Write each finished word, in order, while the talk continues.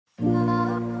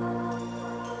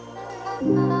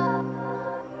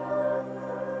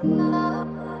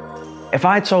If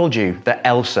I told you that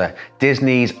Elsa,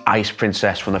 Disney's ice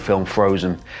princess from the film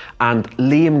Frozen, and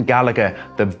Liam Gallagher,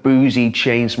 the boozy,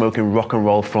 chain-smoking rock and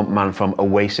roll frontman from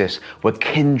Oasis, were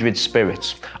kindred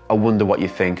spirits, I wonder what you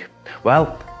think.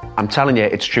 Well, I'm telling you,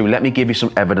 it's true. Let me give you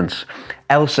some evidence.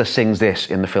 Elsa sings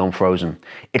this in the film Frozen.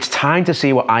 It's time to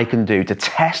see what I can do to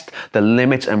test the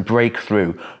limits and break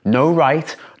through. No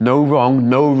right, no wrong,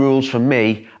 no rules for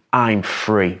me. I'm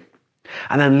free.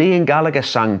 And then Liam Gallagher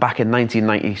sang back in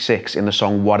 1996 in the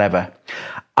song Whatever.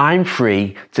 I'm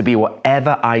free to be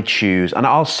whatever I choose, and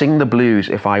I'll sing the blues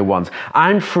if I want.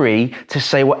 I'm free to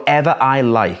say whatever I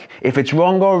like. If it's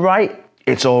wrong or right,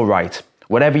 it's all right.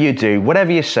 Whatever you do,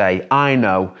 whatever you say, I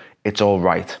know it's all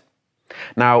right.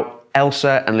 Now,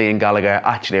 Elsa and Liam Gallagher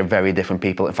actually are very different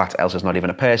people. In fact, Elsa's not even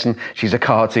a person. She's a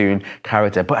cartoon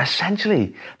character. But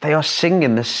essentially, they are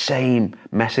singing the same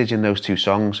message in those two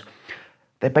songs.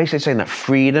 They're basically saying that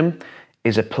freedom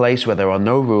is a place where there are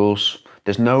no rules,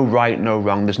 there's no right, no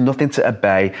wrong, there's nothing to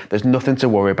obey, there's nothing to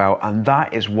worry about, and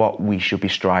that is what we should be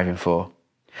striving for.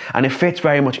 And it fits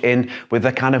very much in with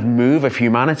the kind of move of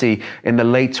humanity in the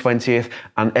late 20th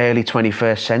and early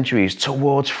 21st centuries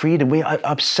towards freedom. We are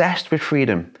obsessed with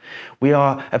freedom. We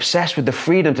are obsessed with the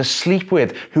freedom to sleep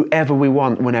with whoever we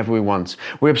want, whenever we want.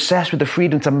 We're obsessed with the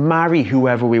freedom to marry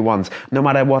whoever we want, no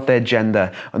matter what their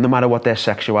gender, or no matter what their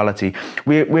sexuality.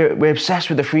 We're obsessed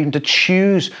with the freedom to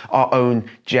choose our own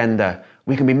gender.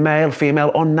 We can be male,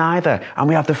 female, or neither, and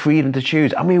we have the freedom to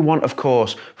choose. And we want, of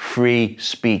course, free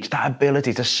speech, that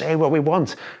ability to say what we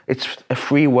want. It's a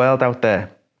free world out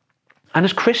there. And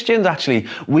as Christians, actually,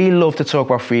 we love to talk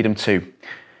about freedom too.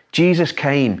 Jesus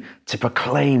came to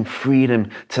proclaim freedom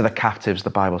to the captives,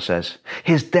 the Bible says.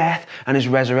 His death and his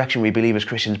resurrection, we believe as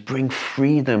Christians, bring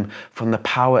freedom from the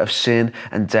power of sin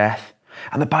and death.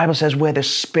 And the Bible says where the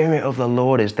Spirit of the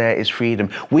Lord is, there is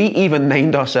freedom. We even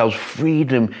named ourselves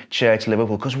Freedom Church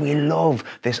Liverpool because we love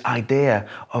this idea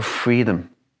of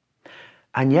freedom.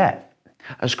 And yet,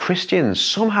 as Christians,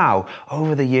 somehow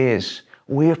over the years,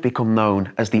 we have become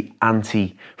known as the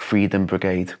anti-freedom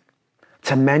brigade.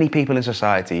 To many people in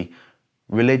society,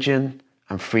 religion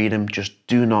and freedom just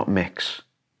do not mix.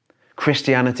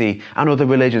 Christianity and other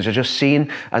religions are just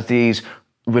seen as these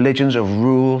religions of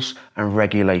rules and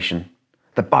regulation.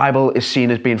 The Bible is seen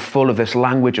as being full of this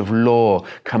language of law,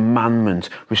 commandment,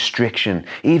 restriction.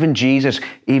 Even Jesus,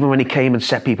 even when he came and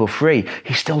set people free,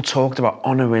 he still talked about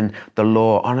honouring the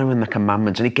law, honouring the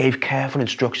commandments, and he gave careful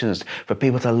instructions for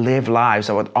people to live lives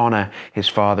that would honour his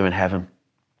Father in heaven.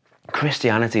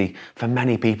 Christianity, for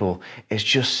many people, is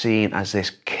just seen as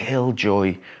this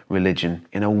killjoy religion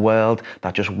in a world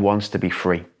that just wants to be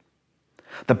free.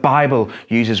 The Bible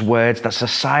uses words that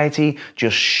society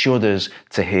just shudders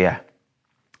to hear.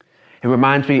 It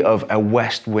reminds me of a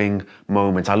West Wing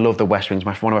moment. I love the West Wing.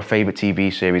 It's one of my favourite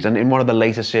TV series. And in one of the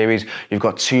later series, you've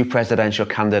got two presidential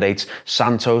candidates,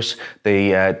 Santos,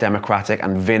 the Democratic,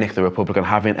 and Vinnick, the Republican,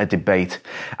 having a debate.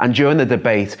 And during the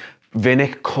debate,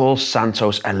 Vinnick calls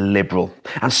Santos a liberal,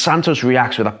 and Santos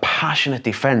reacts with a passionate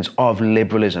defence of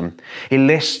liberalism. He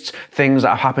lists things that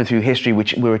have happened through history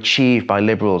which were achieved by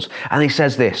liberals, and he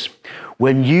says this: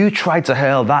 when you tried to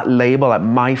hurl that label at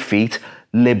my feet,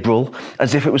 liberal,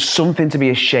 as if it was something to be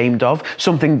ashamed of,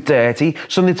 something dirty,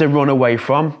 something to run away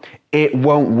from, it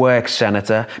won't work,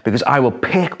 Senator, because I will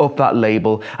pick up that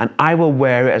label and I will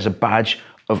wear it as a badge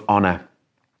of honour.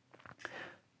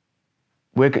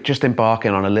 We're just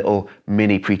embarking on a little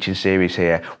mini preaching series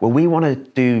here where we want to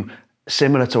do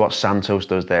similar to what Santos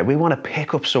does there. We want to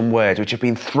pick up some words which have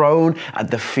been thrown at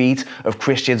the feet of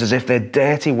Christians as if they're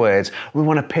dirty words. We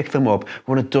want to pick them up,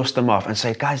 we want to dust them off and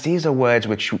say, guys, these are words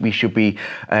which we should be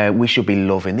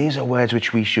loving. These are words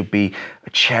which we should be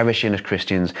cherishing as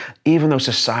Christians, even though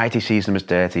society sees them as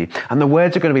dirty. And the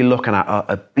words we're going to be looking at are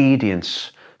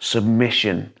obedience,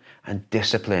 submission, and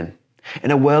discipline.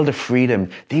 In a world of freedom,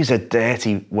 these are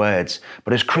dirty words.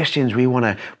 But as Christians, we want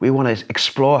to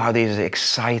explore how these are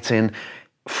exciting,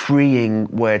 freeing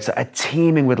words that are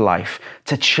teeming with life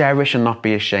to cherish and not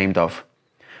be ashamed of.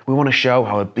 We want to show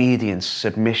how obedience,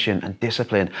 submission, and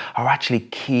discipline are actually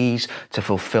keys to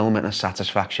fulfillment and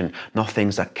satisfaction, not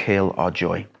things that kill our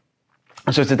joy.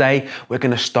 And so today, we're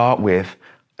going to start with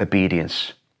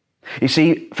obedience. You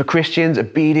see, for Christians,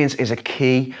 obedience is a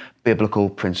key biblical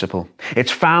principle.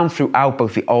 It's found throughout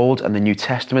both the Old and the New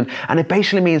Testament, and it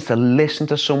basically means to listen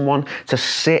to someone, to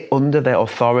sit under their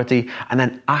authority, and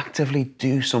then actively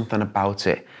do something about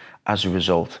it as a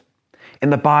result. In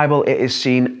the Bible, it is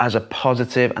seen as a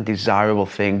positive and desirable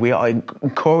thing. We are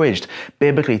encouraged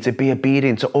biblically to be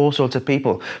obedient to all sorts of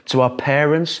people, to our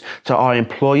parents, to our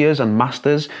employers and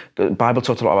masters. The Bible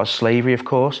talks a lot about slavery, of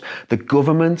course, the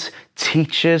government,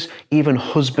 teachers, even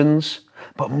husbands.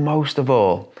 But most of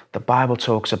all, the Bible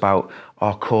talks about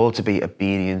our call to be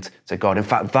obedient to God. In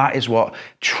fact, that is what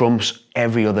trumps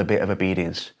every other bit of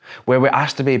obedience. Where we're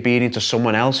asked to be obedient to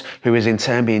someone else who is in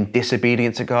turn being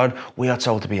disobedient to God, we are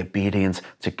told to be obedient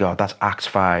to God. That's Acts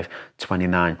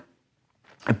 5:29.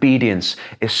 Obedience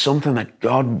is something that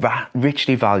God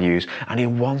richly values, and he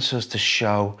wants us to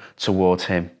show towards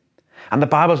him. And the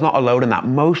Bible's not alone in that.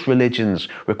 Most religions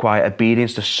require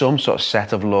obedience to some sort of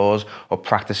set of laws or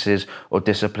practices or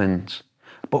disciplines.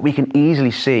 But we can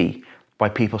easily see why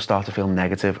people start to feel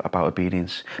negative about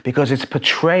obedience, because it's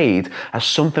portrayed as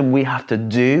something we have to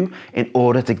do in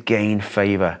order to gain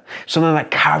favor, something that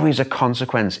carries a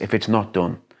consequence if it's not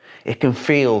done. It can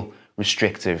feel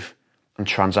restrictive and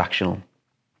transactional.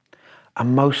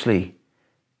 And mostly,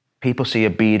 people see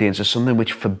obedience as something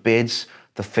which forbids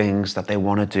the things that they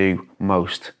want to do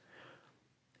most.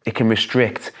 It can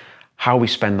restrict how we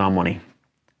spend our money,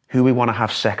 who we want to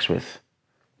have sex with,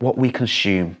 what we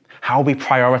consume, how we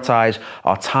prioritize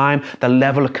our time, the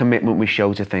level of commitment we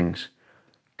show to things.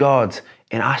 God,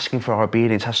 in asking for our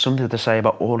obedience, has something to say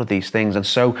about all of these things. And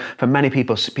so for many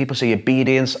people see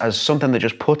obedience as something that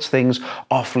just puts things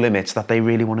off limits that they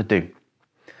really want to do.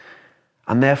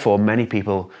 And therefore, many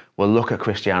people will look at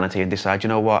Christianity and decide, you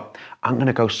know what, I'm going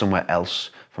to go somewhere else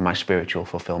for my spiritual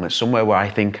fulfillment, somewhere where I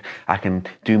think I can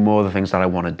do more of the things that I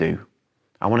want to do.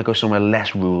 I want to go somewhere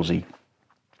less rulesy.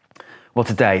 Well,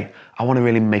 today, I want to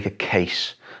really make a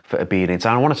case for obedience.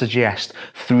 And I want to suggest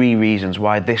 3 reasons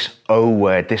why this O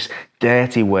word, this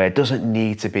dirty word, doesn't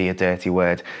need to be a dirty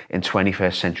word in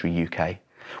 21st century UK.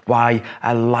 Why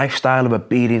a lifestyle of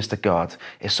obedience to God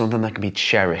is something that can be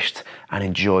cherished and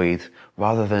enjoyed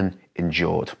rather than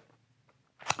endured.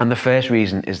 And the first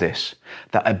reason is this,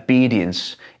 that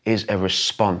obedience is a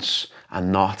response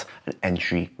and not an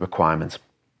entry requirement.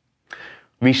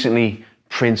 Recently,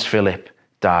 Prince Philip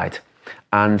died.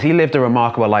 And he lived a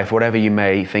remarkable life, whatever you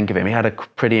may think of him. He had a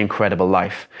pretty incredible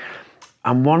life.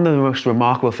 And one of the most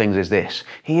remarkable things is this.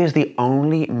 He is the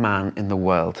only man in the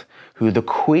world who the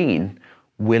Queen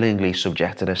willingly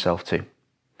subjected herself to.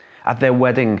 At their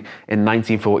wedding in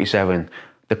 1947,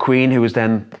 the Queen, who was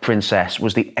then Princess,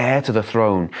 was the heir to the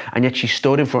throne. And yet she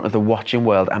stood in front of the watching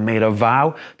world and made a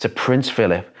vow to Prince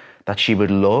Philip that she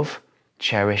would love,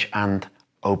 cherish, and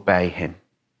obey him.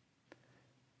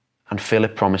 And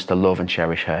Philip promised to love and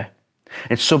cherish her.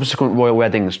 In subsequent royal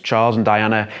weddings, Charles and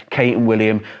Diana, Kate and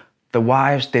William, the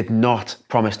wives did not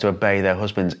promise to obey their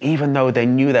husbands, even though they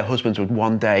knew their husbands would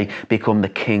one day become the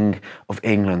King of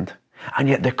England. And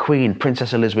yet the Queen,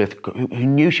 Princess Elizabeth, who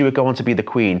knew she would go on to be the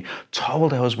Queen,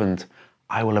 told her husband,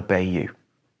 I will obey you.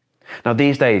 Now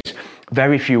these days,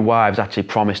 very few wives actually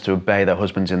promise to obey their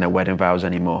husbands in their wedding vows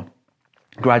anymore.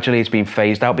 Gradually, it's been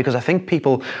phased out because I think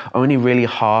people only really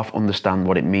half understand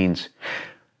what it means.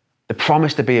 The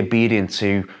promise to be obedient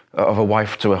of a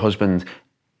wife to a husband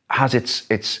has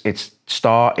its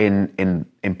start in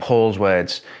Paul's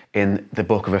words in the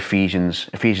book of Ephesians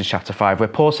chapter 5, where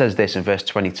Paul says this in verse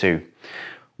 22.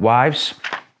 Wives,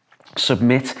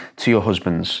 submit to your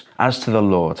husbands as to the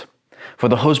Lord. For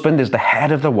the husband is the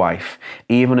head of the wife,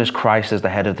 even as Christ is the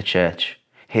head of the church,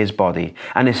 his body,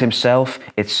 and is himself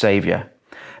its Saviour.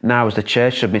 Now, as the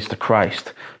church submits to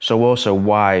Christ, so also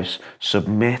wives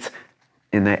submit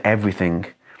in their everything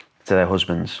to their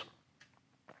husbands.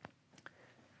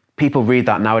 People read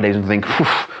that nowadays and think,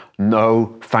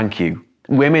 no, thank you.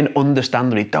 Women,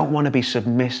 understandably, don't want to be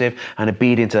submissive and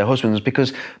obedient to their husbands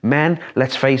because men,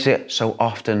 let's face it, so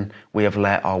often we have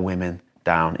let our women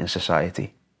down in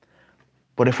society.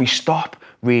 But if we stop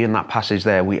reading that passage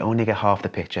there, we only get half the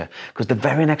picture, because the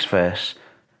very next verse,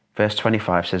 verse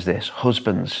 25, says this: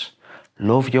 Husbands,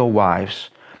 love your wives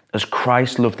as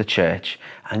Christ loved the church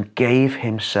and gave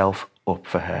himself up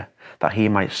for her, that he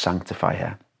might sanctify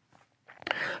her.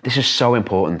 This is so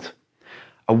important.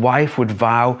 A wife would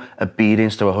vow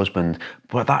obedience to her husband,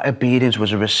 but that obedience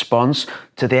was a response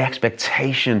to the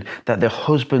expectation that the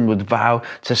husband would vow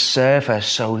to serve her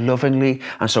so lovingly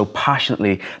and so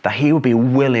passionately that he would be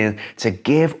willing to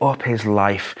give up his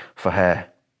life for her.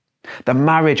 The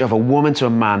marriage of a woman to a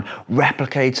man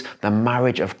replicates the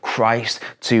marriage of Christ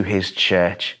to his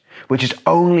church, which is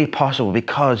only possible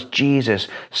because Jesus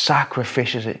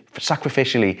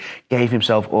sacrificially gave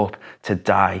himself up to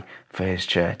die for his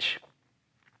church.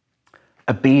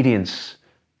 Obedience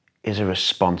is a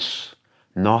response,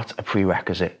 not a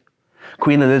prerequisite.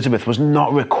 Queen Elizabeth was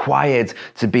not required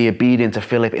to be obedient to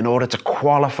Philip in order to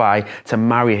qualify to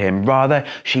marry him. Rather,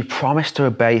 she promised to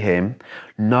obey him,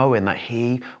 knowing that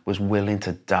he was willing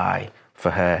to die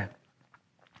for her.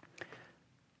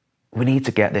 We need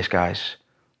to get this, guys.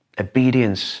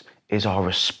 Obedience is our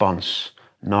response,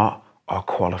 not our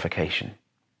qualification.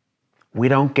 We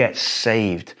don't get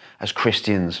saved as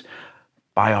Christians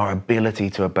by our ability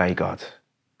to obey God.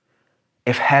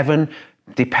 If heaven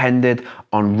depended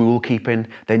on rule keeping,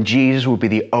 then Jesus would be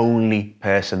the only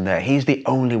person there. He's the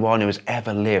only one who has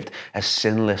ever lived a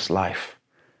sinless life.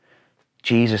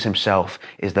 Jesus himself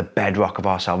is the bedrock of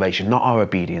our salvation, not our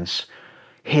obedience.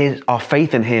 Our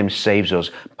faith in him saves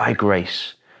us by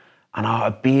grace, and our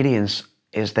obedience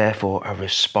is therefore a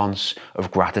response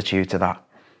of gratitude to that.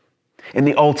 In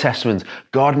the Old Testament,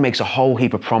 God makes a whole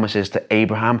heap of promises to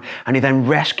Abraham, and he then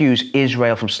rescues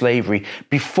Israel from slavery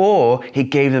before he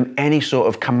gave them any sort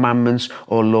of commandments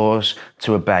or laws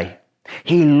to obey.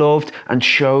 He loved and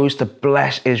chose to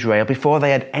bless Israel before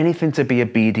they had anything to be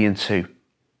obedient to.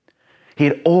 He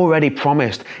had already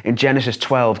promised in Genesis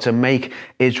 12 to make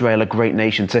Israel a great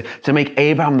nation, to make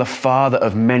Abraham the father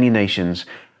of many nations,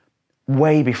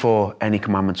 way before any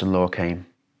commandments and law came.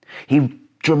 He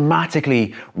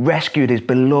dramatically rescued his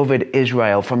beloved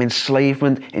Israel from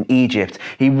enslavement in Egypt.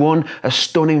 He won a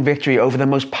stunning victory over the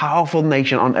most powerful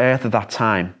nation on earth at that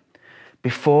time,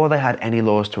 before they had any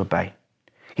laws to obey.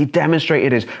 He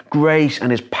demonstrated his grace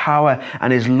and his power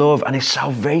and his love and his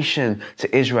salvation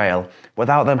to Israel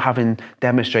without them having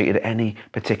demonstrated any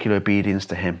particular obedience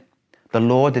to him. The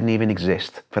law didn't even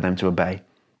exist for them to obey.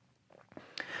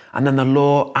 And then the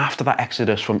law after that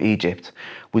exodus from Egypt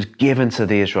was given to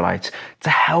the Israelites to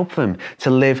help them to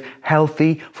live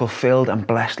healthy, fulfilled and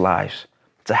blessed lives,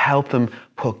 to help them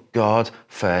put God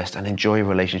first and enjoy a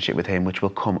relationship with him, which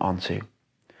we'll come on to.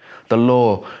 The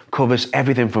law covers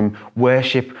everything from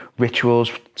worship,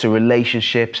 rituals, to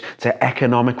relationships, to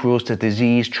economic rules, to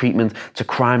disease treatment, to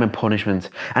crime and punishment.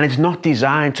 And it's not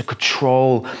designed to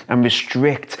control and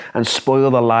restrict and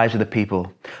spoil the lives of the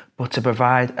people, but to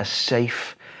provide a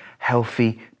safe,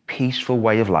 healthy, peaceful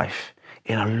way of life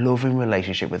in a loving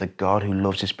relationship with a God who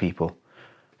loves his people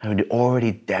and who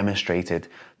already demonstrated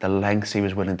the lengths he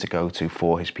was willing to go to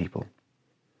for his people.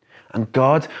 And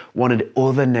God wanted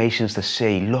other nations to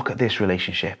see, look at this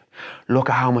relationship. Look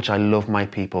at how much I love my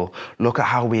people. Look at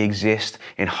how we exist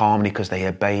in harmony because they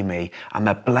obey me and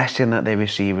the blessing that they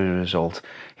receive as a result.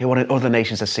 He wanted other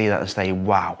nations to see that and say,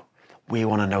 wow, we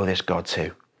want to know this God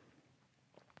too.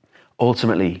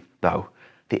 Ultimately, though,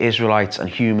 the Israelites and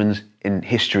humans in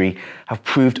history have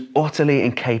proved utterly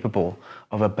incapable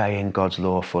of obeying God's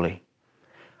law fully.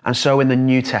 And so in the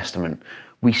New Testament,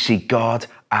 we see God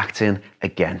acting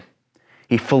again.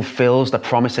 He fulfills the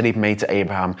promise that he'd made to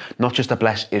Abraham, not just to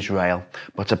bless Israel,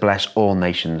 but to bless all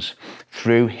nations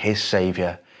through his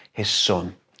Savior, his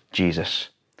Son, Jesus.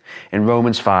 In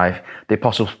Romans 5, the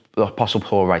Apostle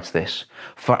Paul writes this: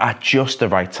 "For at just the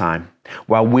right time,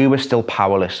 while we were still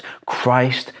powerless,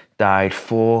 Christ died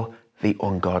for the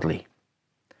ungodly.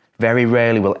 Very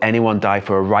rarely will anyone die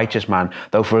for a righteous man,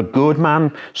 though for a good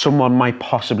man, someone might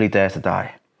possibly dare to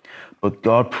die. But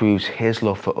God proves his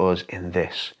love for us in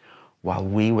this: while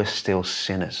we were still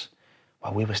sinners,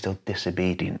 while we were still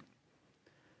disobedient,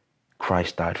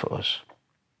 Christ died for us."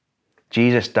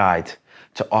 Jesus died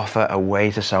to offer a way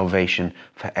to salvation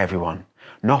for everyone,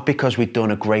 not because we'd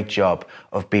done a great job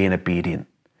of being obedient.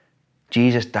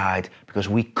 Jesus died because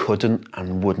we couldn't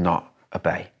and would not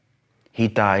obey. He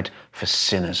died for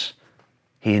sinners.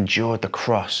 He endured the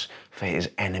cross for his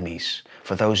enemies,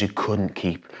 for those who couldn't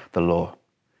keep the law.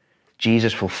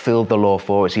 Jesus fulfilled the law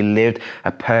for us. He lived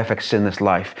a perfect sinless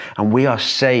life, and we are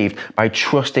saved by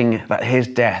trusting that his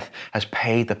death has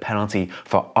paid the penalty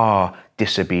for our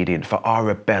disobedience, for our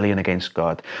rebellion against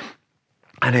God.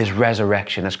 And his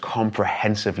resurrection has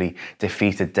comprehensively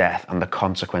defeated death and the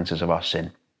consequences of our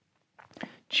sin.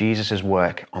 Jesus'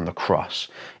 work on the cross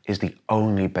is the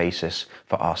only basis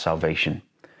for our salvation.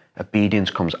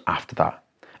 Obedience comes after that.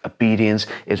 Obedience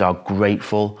is our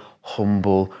grateful,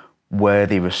 humble,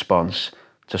 worthy response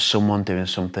to someone doing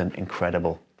something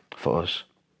incredible for us.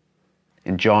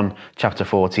 In John chapter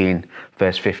 14,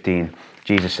 verse 15,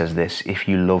 Jesus says this: "If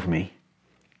you love me,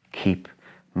 you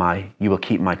will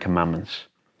keep my commandments."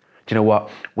 Do you know what?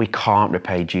 We can't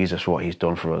repay Jesus for what he's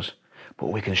done for us,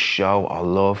 but we can show our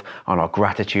love and our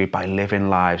gratitude by living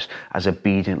lives as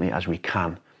obediently as we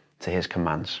can to his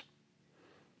commands.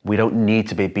 We don't need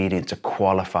to be obedient to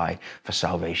qualify for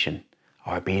salvation.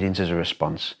 Our obedience is a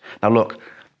response. Now look,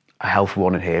 a health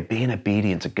warning here. Being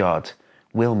obedient to God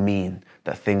will mean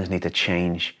that things need to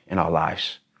change in our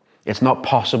lives. It's not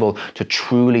possible to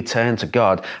truly turn to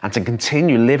God and to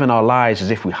continue living our lives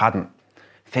as if we hadn't.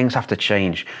 Things have to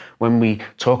change. When we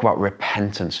talk about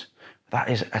repentance, that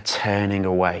is a turning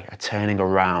away, a turning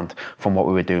around from what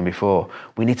we were doing before.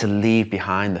 We need to leave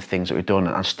behind the things that we've done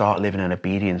and start living in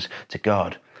obedience to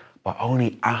God, but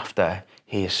only after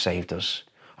He has saved us,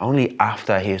 only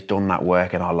after He has done that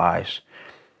work in our lives.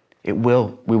 We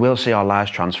will see our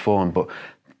lives transformed, but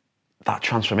that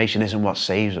transformation isn't what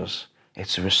saves us.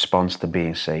 It's a response to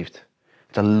being saved.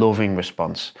 It's a loving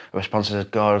response. A response that says,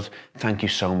 God, thank you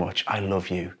so much. I love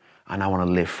you and I want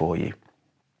to live for you.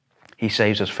 He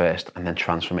saves us first, and then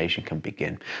transformation can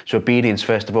begin. So obedience,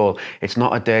 first of all, it's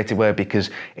not a dirty word because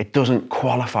it doesn't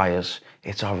qualify us.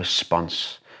 It's our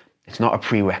response. It's not a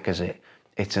prerequisite.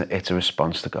 It's a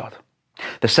response to God.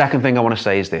 The second thing I want to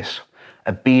say is this.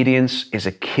 Obedience is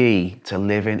a key to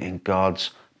living in God's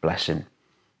blessing.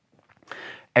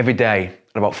 Every day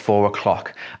at about 4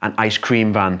 o'clock, an ice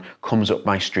cream van comes up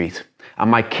my street,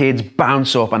 and my kids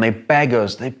bounce up and they beg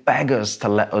us to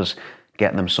let us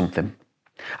get them something.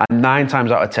 And 9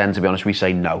 times out of 10, to be honest, we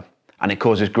say no. And it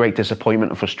causes great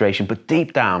disappointment and frustration. But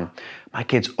deep down, my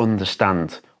kids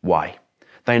understand why.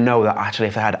 They know that actually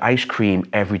if they had ice cream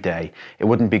every day, it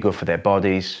wouldn't be good for their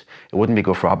bodies, it wouldn't be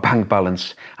good for our bank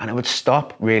balance, and it would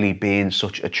stop really being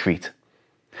such a treat.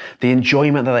 The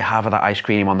enjoyment that they have of that ice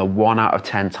cream on the 1 out of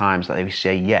 10 times that they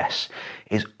say yes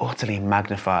is utterly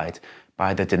magnified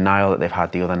by the denial that they've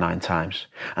had the other 9 times.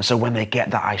 And so when they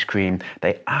get that ice cream,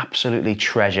 they absolutely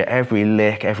treasure every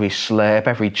lick, every slurp,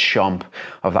 every chomp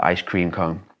of the ice cream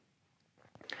cone.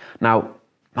 Now,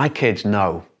 my kids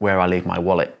know where I leave my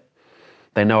wallet.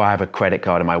 They know I have a credit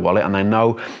card in my wallet, and they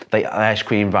know the ice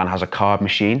cream van has a card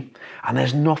machine, and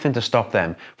there's nothing to stop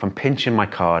them from pinching my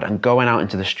card and going out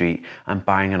into the street and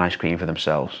buying an ice cream for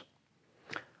themselves.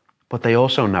 But they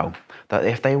also know that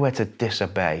if they were to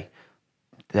disobey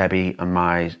Debbie and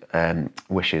my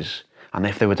wishes, and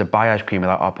if they were to buy ice cream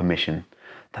without our permission,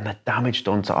 then the damage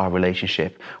done to our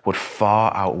relationship would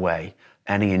far outweigh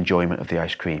any enjoyment of the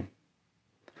ice cream.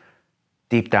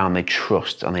 Deep down, they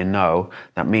trust and they know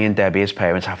that me and Debbie as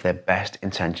parents have their best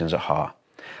intentions at heart.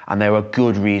 And there are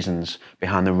good reasons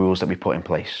behind the rules that we put in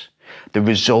place. The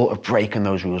result of breaking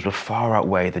those rules would far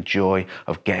outweigh the joy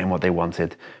of getting what they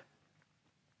wanted.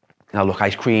 Now look,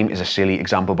 ice cream is a silly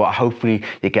example, but hopefully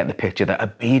you get the picture that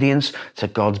obedience to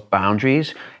God's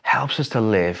boundaries helps us to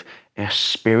live in a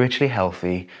spiritually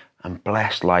healthy and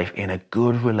blessed life in a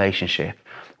good relationship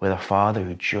with a Father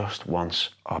who just wants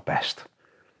our best.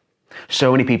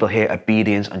 So many people hear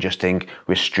obedience and just think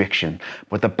restriction,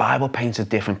 but the Bible paints a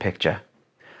different picture.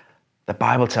 The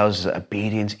Bible tells us that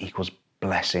obedience equals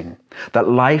blessing, that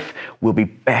life will be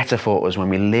better for us when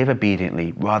we live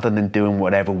obediently rather than doing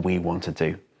whatever we want to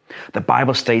do. The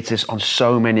Bible states this on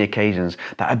so many occasions,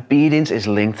 that obedience is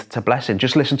linked to blessing.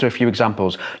 Just listen to a few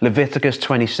examples. Leviticus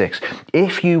 26.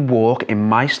 If you walk in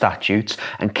my statutes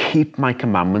and keep my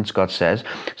commandments, God says,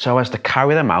 so as to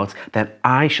carry them out, then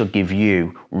I shall give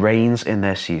you rains in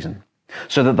their season,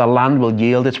 so that the land will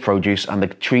yield its produce and the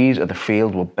trees of the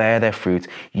field will bear their fruit.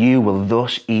 You will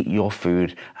thus eat your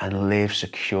food and live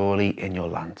securely in your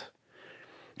land.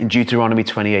 In Deuteronomy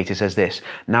 28, it says this,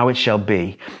 now it shall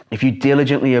be, if you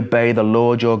diligently obey the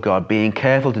Lord your God, being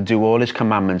careful to do all his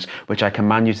commandments, which I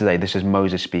command you today, this is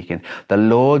Moses speaking, the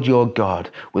Lord your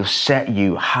God will set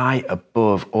you high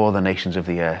above all the nations of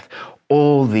the earth.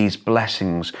 All these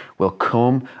blessings will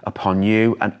come upon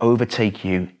you and overtake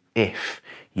you if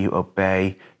you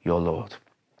obey your Lord.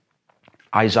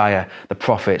 Isaiah, the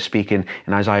prophet, speaking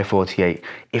in Isaiah 48,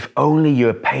 if only you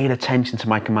had paid attention to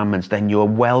my commandments, then your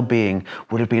well-being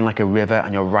would have been like a river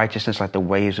and your righteousness like the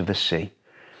waves of the sea.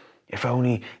 If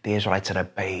only the Israelites had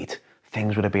obeyed,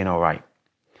 things would have been all right.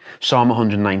 Psalm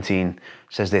 119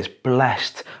 says this,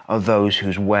 blessed are those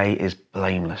whose way is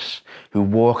blameless, who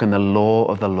walk in the law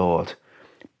of the Lord.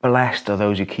 Blessed are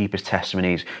those who keep his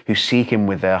testimonies, who seek him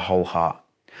with their whole heart.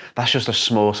 That's just a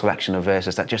small selection of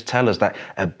verses that just tell us that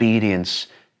obedience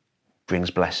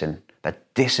brings blessing,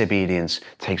 that disobedience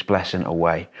takes blessing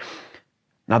away.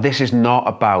 Now, this is not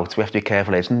about, we have to be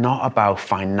careful, it's not about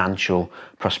financial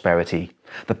prosperity.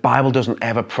 The Bible doesn't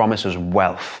ever promise us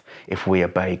wealth if we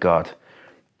obey God.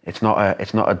 It's not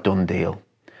a done deal.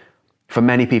 For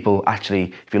many people,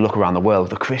 actually, if you look around the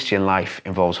world, the Christian life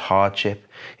involves hardship,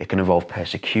 it can involve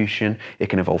persecution, it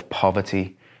can involve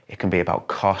poverty, it can be about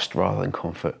cost rather than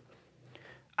comfort.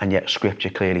 And yet Scripture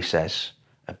clearly says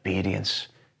obedience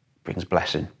brings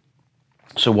blessing.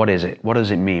 So what is it? What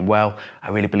does it mean? Well, I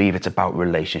really believe it's about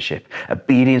relationship.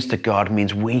 Obedience to God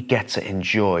means we get to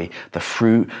enjoy the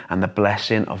fruit and the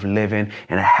blessing of living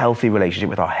in a healthy relationship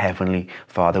with our Heavenly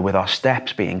Father, with our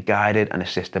steps being guided and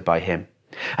assisted by Him.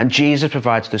 And Jesus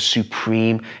provides the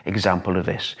supreme example of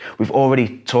this. We've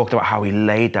already talked about how He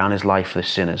laid down His life for the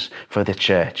sinners, for the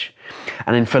church.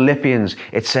 And in Philippians,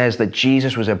 it says that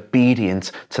Jesus was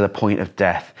obedient to the point of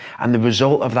death. And the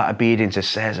result of that obedience, it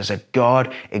says, is that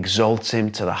God exalts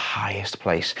Him to the highest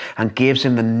place and gives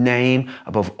Him the name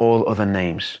above all other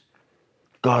names.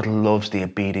 God loves the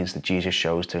obedience that Jesus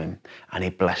shows to Him, and He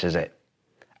blesses it.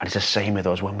 And it's the same with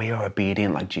us. When we are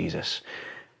obedient like Jesus,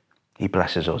 He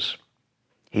blesses us.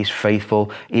 He's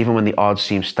faithful even when the odds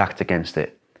seem stacked against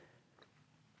it.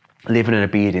 Living in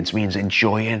obedience means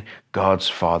enjoying God's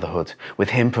fatherhood,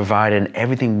 with Him providing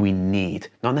everything we need,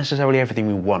 not necessarily everything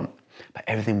we want, but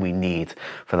everything we need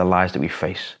for the lives that we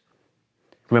face.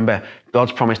 Remember,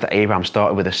 God's promise to Abraham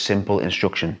started with a simple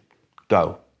instruction: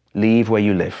 go, leave where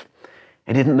you live.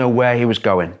 He didn't know where he was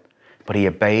going, but he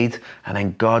obeyed, and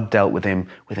then God dealt with him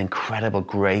with incredible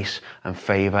grace and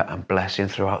favor and blessing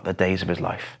throughout the days of his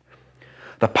life.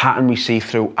 The pattern we see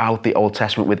throughout the Old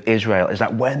Testament with Israel is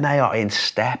that when they are in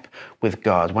step with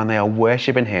God, when they are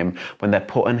worshiping Him, when they're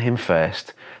putting Him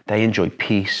first, they enjoy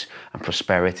peace and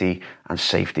prosperity and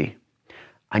safety.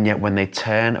 And yet when they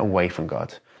turn away from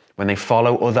God, when they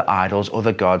follow other idols,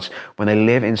 other gods, when they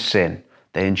live in sin,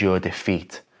 they endure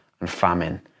defeat and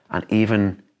famine and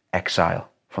even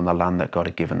exile from the land that God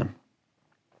had given them.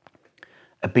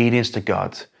 Obedience to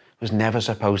God was never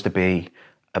supposed to be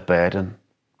a burden,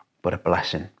 but a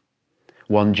blessing.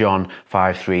 1 John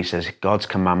 5:3 says, God's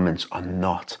commandments are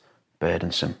not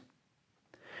burdensome.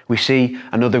 We see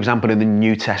another example in the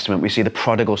New Testament. We see the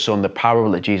prodigal son, the parable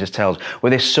that Jesus tells,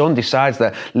 where this son decides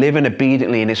that living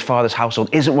obediently in his father's household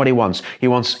isn't what he wants. He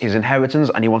wants his inheritance,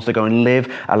 and he wants to go and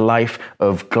live a life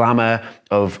of glamour,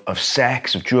 of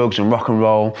sex, of drugs and rock and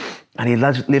roll. And he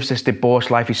lives this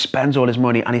debauched life. He spends all his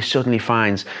money, and he suddenly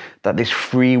finds that this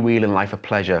freewheeling life of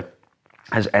pleasure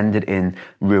has ended in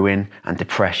ruin and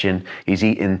depression. He's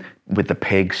eating with the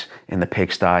pigs in the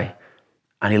pigsty.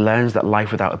 And he learns that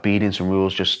life without obedience and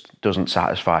rules just doesn't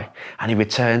satisfy. And he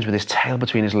returns with his tail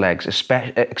between his legs,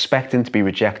 expecting to be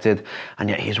rejected, and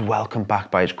yet he is welcomed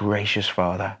back by his gracious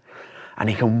Father. And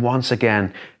he can once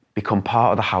again become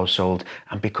part of the household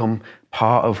and become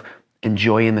part of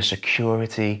enjoying the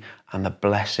security and the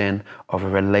blessing of a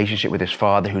relationship with his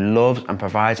Father who loves and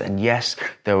provides. And yes,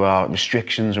 there are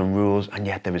restrictions and rules, and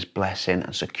yet there is blessing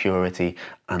and security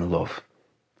and love.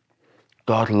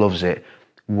 God loves it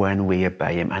when we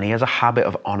obey Him, and He has a habit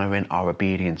of honouring our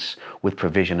obedience with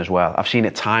provision as well. I've seen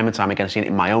it time and time again. I've seen it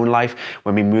in my own life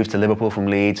when we moved to Liverpool from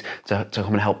Leeds to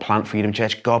come and help plant Freedom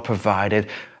Church. God provided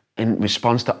in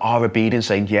response to our obedience,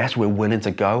 saying, yes, we're willing to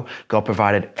go. God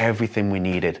provided everything we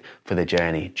needed for the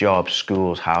journey: jobs,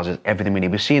 schools, houses, everything we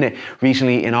need. We've seen it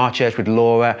recently in our church with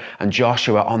Laura and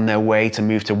Joshua on their way to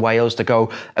move to Wales, to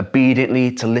go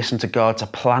obediently, to listen to God, to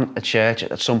plant a church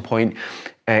at some point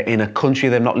in a country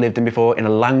they've not lived in before, in a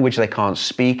language they can't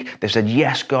speak. They've said,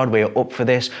 yes, God, we're up for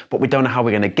this, but we don't know how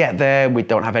we're going to get there. We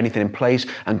don't have anything in place.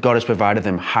 And God has provided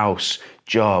them house,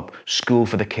 job, school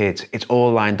for the kids. It's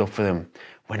all lined up for them.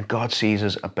 When God sees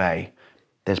us obey,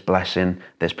 there's blessing,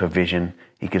 there's provision.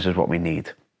 He gives us what we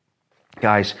need.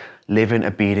 Guys, living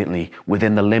obediently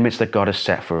within the limits that God has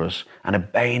set for us and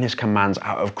obeying His commands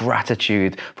out of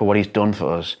gratitude for what He's done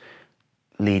for us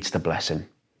leads to blessing,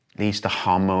 leads to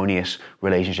harmonious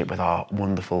relationship with our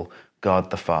wonderful God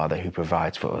the Father who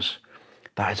provides for us.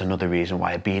 That is another reason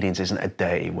why obedience isn't a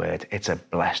dirty word, it's a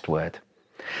blessed word.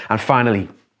 And finally,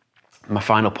 my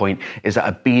final point is that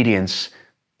obedience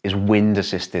is wind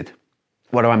assisted.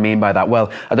 What do I mean by that? Well,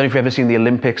 I don't know if you've ever seen the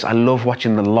Olympics. I love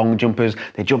watching the long jumpers.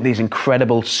 They jump these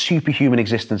incredible superhuman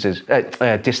distances.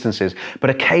 But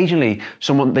occasionally,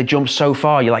 they jump so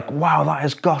far, you're like, wow, that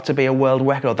has got to be a world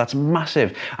record. That's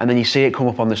massive. And then you see it come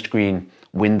up on the screen,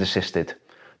 wind assisted.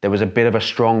 There was a bit of a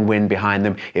strong wind behind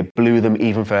them. It blew them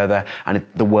even further, and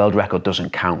the world record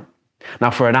doesn't count. Now,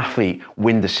 for an athlete,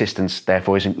 wind assistance,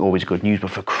 therefore, isn't always good news.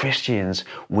 But for Christians,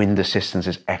 wind assistance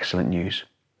is excellent news.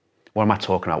 What am I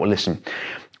talking about? Well, listen,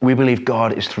 we believe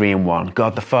God is three in one.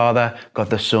 God the Father, God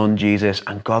the Son, Jesus,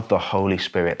 and God the Holy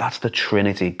Spirit. That's the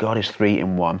Trinity. God is three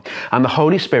in one. And the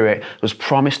Holy Spirit was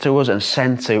promised to us and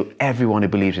sent to everyone who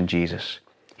believes in Jesus.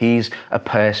 He's a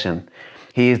person.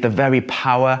 He is the very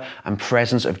power and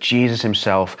presence of Jesus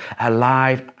Himself,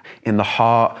 alive in the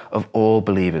heart of all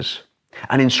believers.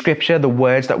 And in Scripture, the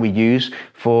words that we use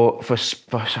for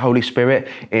Holy Spirit,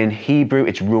 in Hebrew,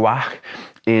 it's ruach,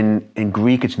 In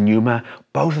Greek, it's pneuma.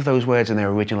 Both of those words in their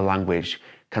original language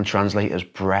can translate as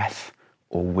breath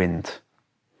or wind.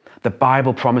 The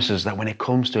Bible promises that when it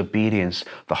comes to obedience,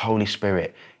 the Holy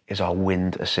Spirit is our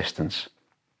wind assistance.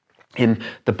 In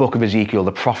the book of Ezekiel,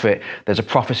 the prophet, there's a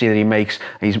prophecy that he makes.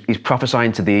 He's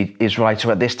prophesying to the Israelites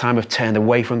who at this time have turned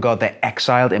away from God. They're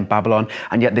exiled in Babylon.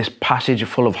 And yet this passage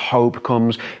full of hope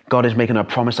comes. God is making a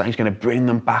promise that he's going to bring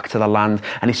them back to the land.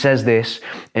 And he says this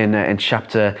in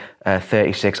chapter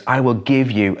 36, I will give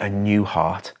you a new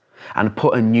heart and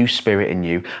put a new spirit in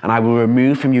you. And I will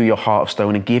remove from you your heart of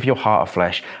stone and give you a heart of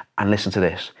flesh. And listen to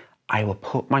this. I will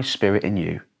put my spirit in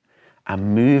you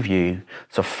and move you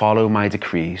to follow my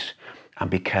decrees and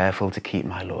be careful to keep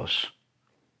my laws.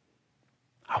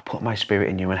 I'll put my spirit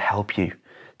in you and help you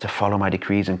to follow my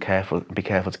decrees and be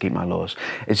careful to keep my laws.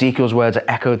 Ezekiel's words are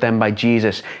echoed then by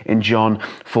Jesus in John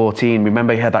 14.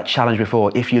 Remember, you heard that challenge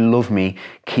before. If you love me,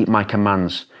 keep my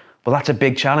commands. Well, that's a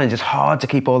big challenge. It's hard to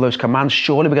keep all those commands.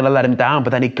 Surely we're going to let him down.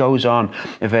 But then he goes on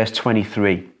in verse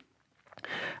 23.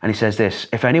 And he says this,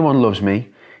 if anyone loves me,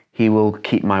 he will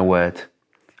keep my word.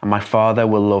 And my Father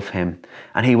will love him,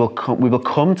 and we will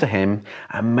come to him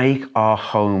and make our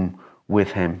home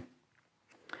with him.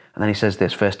 And then he says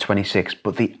this, verse 26,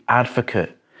 but the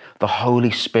advocate, the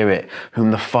Holy Spirit, whom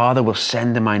the Father will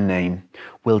send in my name,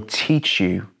 will teach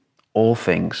you all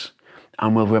things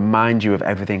and will remind you of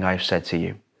everything I have said to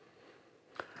you.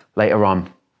 Later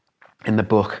on in the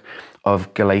book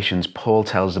of Galatians, Paul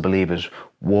tells the believers,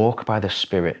 walk by the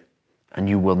Spirit and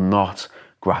you will not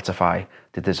gratify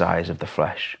the desires of the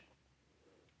flesh.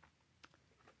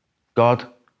 God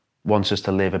wants us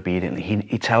to live obediently.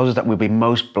 He tells us that we'll be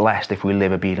most blessed if we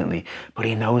live obediently, but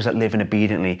he knows that living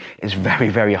obediently is very,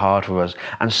 very hard for us.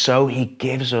 And so he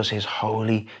gives us his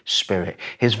Holy Spirit,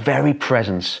 his very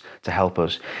presence to help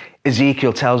us.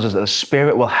 Ezekiel tells us that the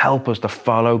Spirit will help us to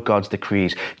follow God's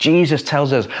decrees. Jesus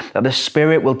tells us that the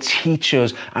Spirit will teach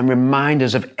us and remind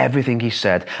us of everything he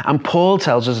said. And Paul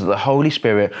tells us that the Holy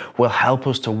Spirit will help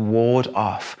us to ward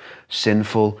off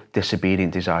sinful,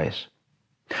 disobedient desires.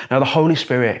 Now, the Holy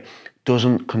Spirit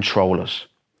doesn't control us.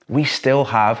 We still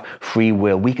have free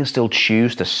will. We can still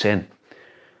choose to sin.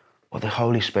 But the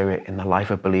Holy Spirit in the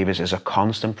life of believers is a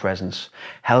constant presence,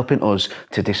 helping us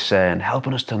to discern,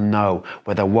 helping us to know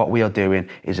whether what we are doing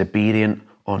is obedient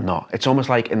or not. It's almost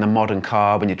like in the modern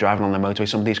car, when you're driving on the motorway,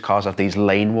 some of these cars have these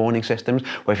lane warning systems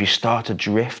where if you start to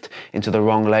drift into the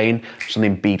wrong lane,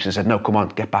 something beeps and says, no, come on,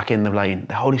 get back in the lane.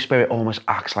 The Holy Spirit almost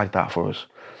acts like that for us.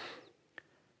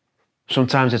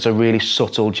 Sometimes it's a really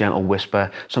subtle, gentle whisper.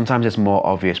 Sometimes it's more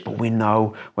obvious, but we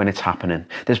know when it's happening.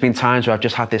 There's been times where I've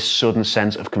just had this sudden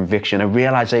sense of conviction, a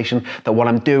realization that what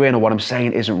I'm doing or what I'm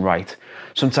saying isn't right.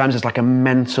 Sometimes it's like a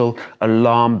mental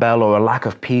alarm bell or a lack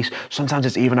of peace. Sometimes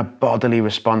it's even a bodily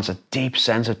response, a deep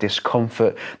sense of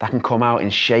discomfort that can come out in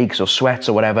shakes or sweats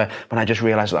or whatever, when I just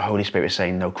realize that the Holy Spirit is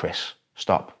saying, no, Chris,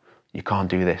 stop. You can't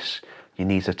do this. You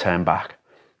need to turn back.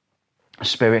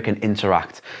 Spirit can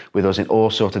interact with us in all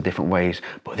sorts of different ways,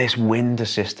 but this wind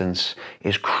assistance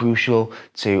is crucial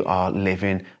to our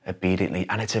living obediently,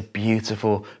 and it's a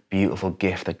beautiful, beautiful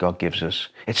gift that God gives us.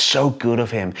 It's so good of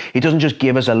him. He doesn't just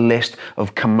give us a list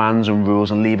of commands and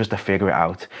rules and leave us to figure it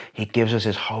out. He gives us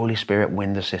his Holy Spirit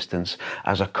wind assistance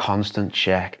as a constant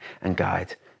check and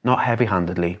guide, not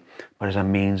heavy-handedly, but as a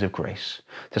means of grace,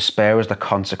 to spare us the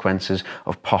consequences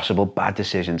of possible bad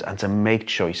decisions and to make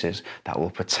choices that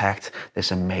will protect this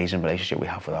amazing relationship we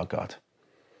have with our God.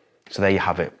 So there you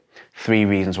have it. 3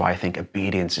 reasons why I think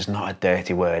obedience is not a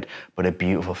dirty word, but a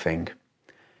beautiful thing.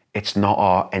 It's not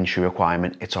our entry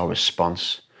requirement, it's our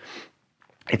response.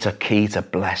 It's a key to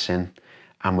blessing,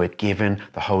 and we're given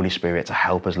the Holy Spirit to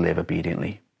help us live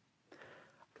obediently.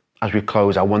 As we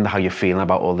close, I wonder how you're feeling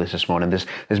about all this morning.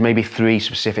 There's maybe 3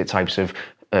 specific types of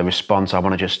response I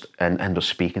want to just end up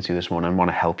speaking to this morning and want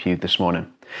to help you this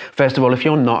morning. First of all, if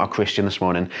you're not a Christian this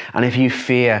morning, and if you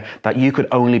fear that you could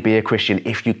only be a Christian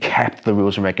if you kept the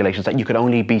rules and regulations, that you could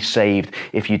only be saved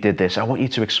if you did this, I want you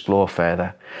to explore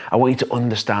further. I want you to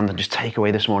understand and just take away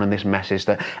this morning this message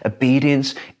that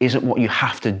obedience isn't what you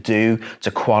have to do to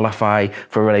qualify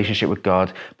for a relationship with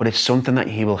God, but it's something that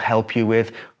he will help you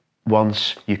with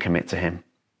once you commit to him.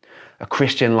 A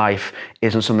Christian life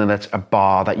isn't something that's a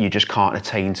bar that you just can't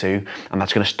attain to and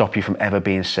that's going to stop you from ever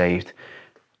being saved.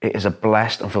 It is a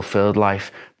blessed and fulfilled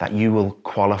life that you will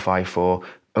qualify for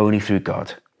only through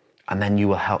God. And then you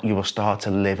will start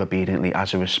to live obediently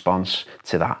as a response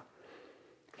to that.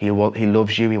 He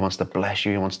loves you, he wants to bless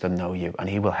you, he wants to know you, and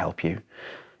he will help you.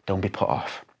 Don't be put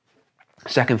off.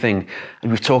 Second thing,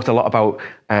 we've talked a lot about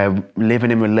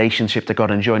living in relationship to God,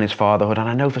 enjoying his fatherhood. And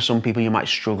I know for some people you might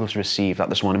struggle to receive that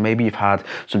this morning. Maybe you've had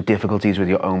some difficulties with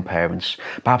your own parents.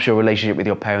 Perhaps your relationship with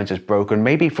your parents is broken.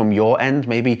 Maybe from your end,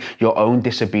 maybe your own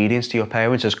disobedience to your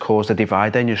parents has caused a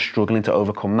divide and you're struggling to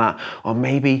overcome that. Or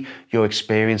maybe your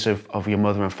experience of your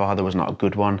mother and father was not a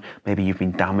good one. Maybe you've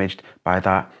been damaged by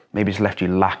that. Maybe it's left you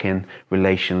lacking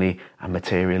relationally and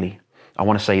materially. I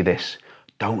want to say this: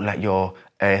 don't let your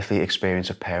earthly experience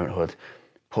of parenthood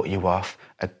put you off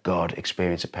a God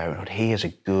experience of parenthood. He is a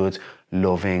good,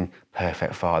 loving,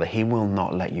 perfect Father. He will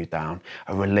not let you down.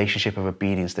 A relationship of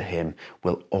obedience to him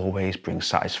will always bring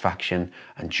satisfaction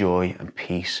and joy and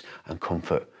peace and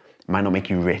comfort. It might not make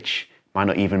you rich, might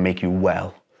not even make you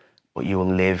well, but you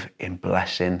will live in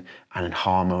blessing and in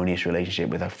harmonious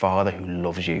relationship with a Father who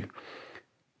loves you.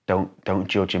 Don't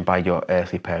judge him by your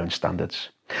earthly parent standards.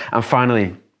 And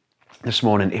finally, this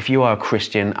morning, if you are a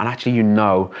Christian and actually you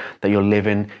know that you're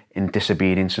living in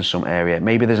disobedience in some area,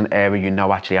 maybe there's an area you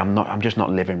know, actually I'm just not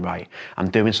living right. I'm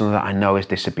doing something that I know is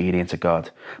disobedient to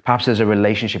God. Perhaps there's a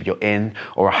relationship you're in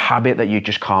or a habit that you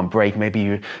just can't break. Maybe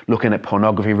you're looking at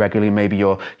pornography regularly. Maybe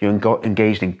you're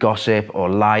engaged in gossip or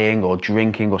lying or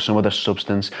drinking or some other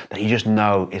substance that you just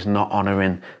know is not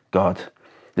honoring God.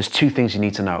 There's two things you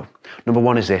need to know. Number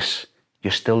one is this: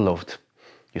 you're still loved.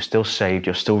 You're still saved,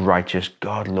 you're still righteous,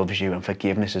 God loves you and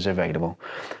forgiveness is available.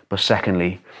 But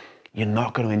secondly, you're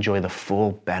not going to enjoy the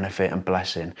full benefit and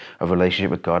blessing of a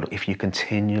relationship with God if you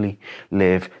continually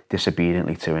live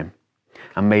disobediently to him.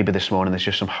 And maybe this morning there's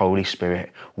just some Holy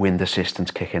Spirit wind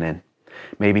assistance kicking in.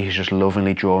 Maybe he's just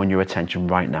lovingly drawing your attention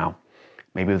right now.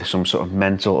 Maybe with some sort of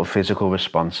mental or physical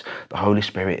response, the Holy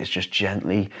Spirit is just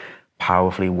gently,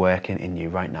 powerfully working in you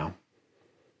right now,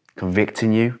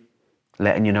 convicting you,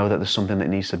 letting you know that there's something that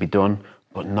needs to be done,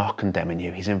 but not condemning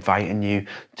you. He's inviting you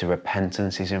to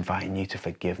repentance. He's inviting you to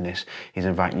forgiveness. He's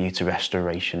inviting you to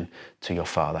restoration to your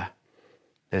Father.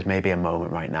 There's maybe a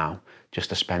moment right now just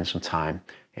to spend some time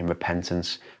in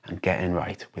repentance and getting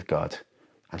right with God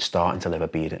and starting to live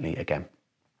obediently again.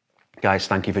 Guys,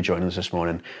 thank you for joining us this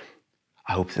morning.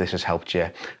 I hope this has helped you,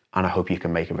 and I hope you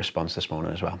can make a response this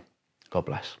morning as well. God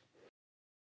bless.